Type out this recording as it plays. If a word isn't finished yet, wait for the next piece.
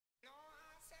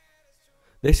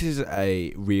This is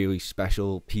a really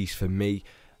special piece for me.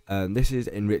 This is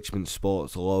Enrichment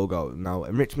Sports logo. Now,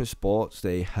 Enrichment Sports,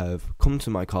 they have come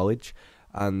to my college,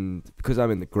 and because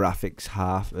I'm in the graphics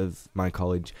half of my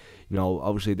college,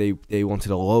 obviously they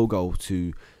wanted a logo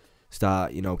to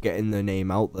start, getting their name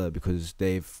out there, because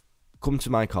they've come to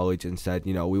my college and said,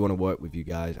 we want to work with you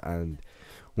guys and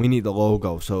we need the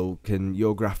logo. So can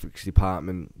your graphics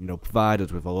department, provide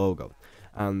us with a logo?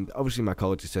 And obviously my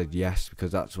college has said yes,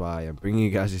 because that's why I'm bringing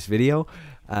you guys this video.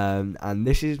 And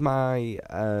this is my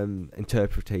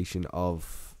interpretation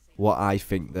of what I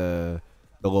think the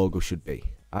logo should be.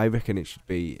 I reckon it should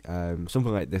be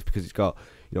something like this, because it's got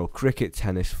cricket,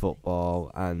 tennis,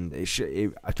 football, and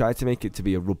I tried to make it to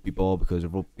be a rugby ball, because a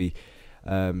rugby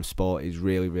sport is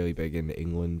really big in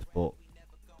England. But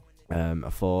I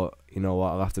thought,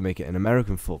 I'll have to make it an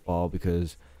American football,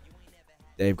 because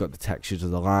they've got the textures of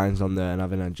the lines on there, and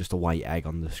having just a white egg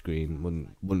on the screen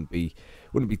wouldn't be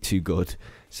too good.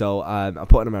 So I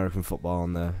put an American football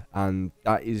on there, and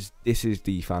this is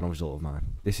the final result of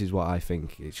mine. This is what I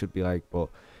think it should be like. But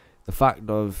the fact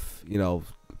of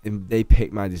they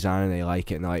pick my design and they like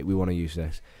it, and they're like, we want to use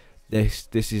this. This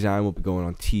design will be going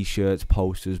on T-shirts,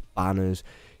 posters, banners.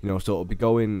 So it'll be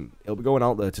going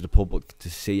out there to the public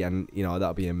to see, and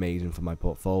that'll be amazing for my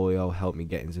portfolio, help me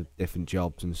get into different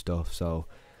jobs and stuff. So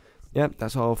yeah,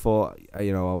 that's all I thought.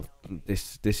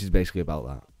 This is basically about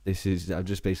that. I've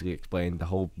just basically explained the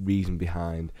whole reason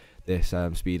behind this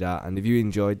SpeedArt. And if you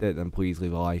enjoyed it, then please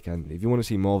leave a like. And if you want to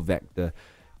see more vector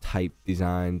type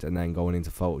designs and then going into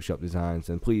Photoshop designs,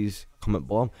 then please comment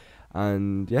below.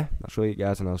 And yeah, that's really it,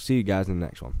 guys, and I'll see you guys in the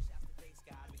next one.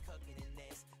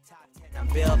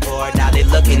 Billboard, now they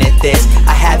looking at this.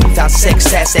 I haven't found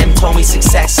success, and told me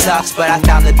success sucks, but I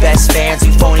found the best fans who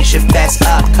phony should fess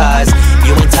up, cause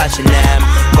you ain't touching them,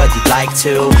 but you'd like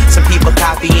to. Some people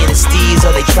copying the steez,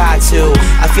 or they try to.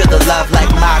 I feel the love like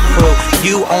my crew.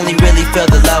 You only really feel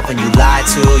the love when you lie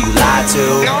to.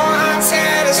 No, I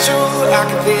said it's true. I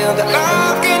can feel the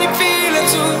love, can you feel it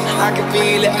too? I can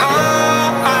feel it, I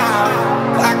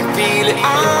can feel it,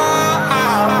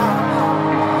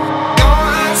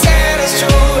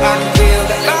 I can feel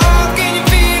the love, can you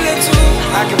feel it too?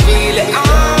 I can feel it,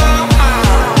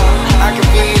 I can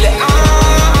feel it,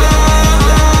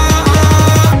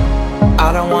 I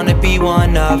don't wanna be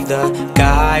one of the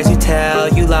guys who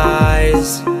tell you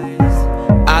lies.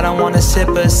 I don't wanna sit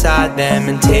beside them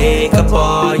and take up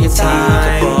all your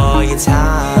time.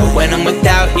 But when I'm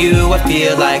without you, I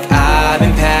feel like I've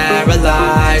been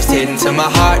paralyzed. Hidden to my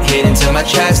heart, hidden to my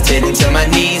chest,